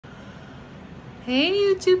Hey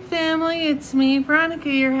YouTube family, it's me, Veronica,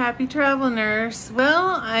 your happy travel nurse.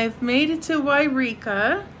 Well, I've made it to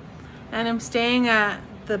Yreka and I'm staying at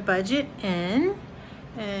the Budget Inn.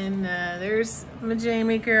 And there's my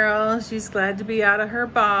Jamie girl. She's glad to be out of her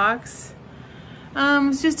box.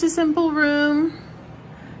 It's just a simple room.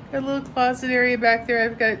 Got a little closet area back there.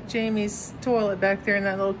 I've got Jamie's toilet back there in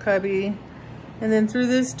that little cubby. And then through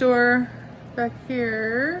this door back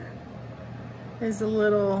here is a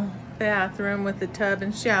little bathroom with a tub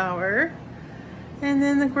and shower. And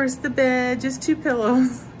then of course the bed, just 2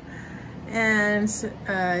 pillows and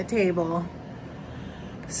a table.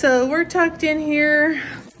 So we're tucked in here.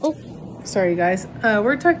 Oh, sorry guys.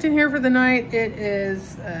 We're tucked in here for the night. It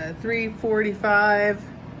is 3:45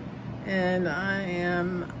 and I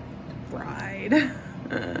am fried.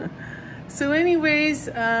 So anyways,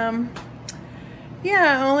 yeah,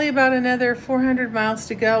 only about another 400 miles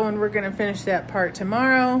to go and we're gonna finish that part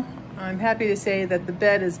tomorrow. I'm happy to say that the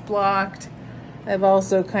bed is blocked. I've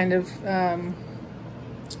also kind of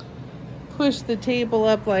pushed the table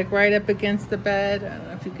up, like right up against the bed. I don't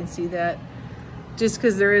know if you can see that, just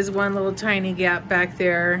because there is one little tiny gap back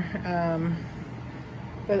there.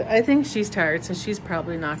 But I think she's tired, so she's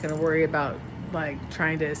probably not going to worry about like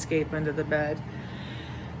trying to escape under the bed.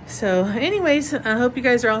 So anyways, I hope you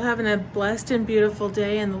guys are all having a blessed and beautiful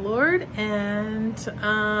day in the Lord, and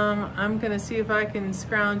I'm gonna see if I can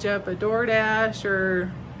scrounge up a DoorDash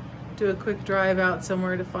or do a quick drive out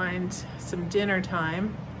somewhere to find some dinner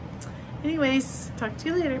time. Anyways, talk to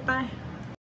you later. Bye.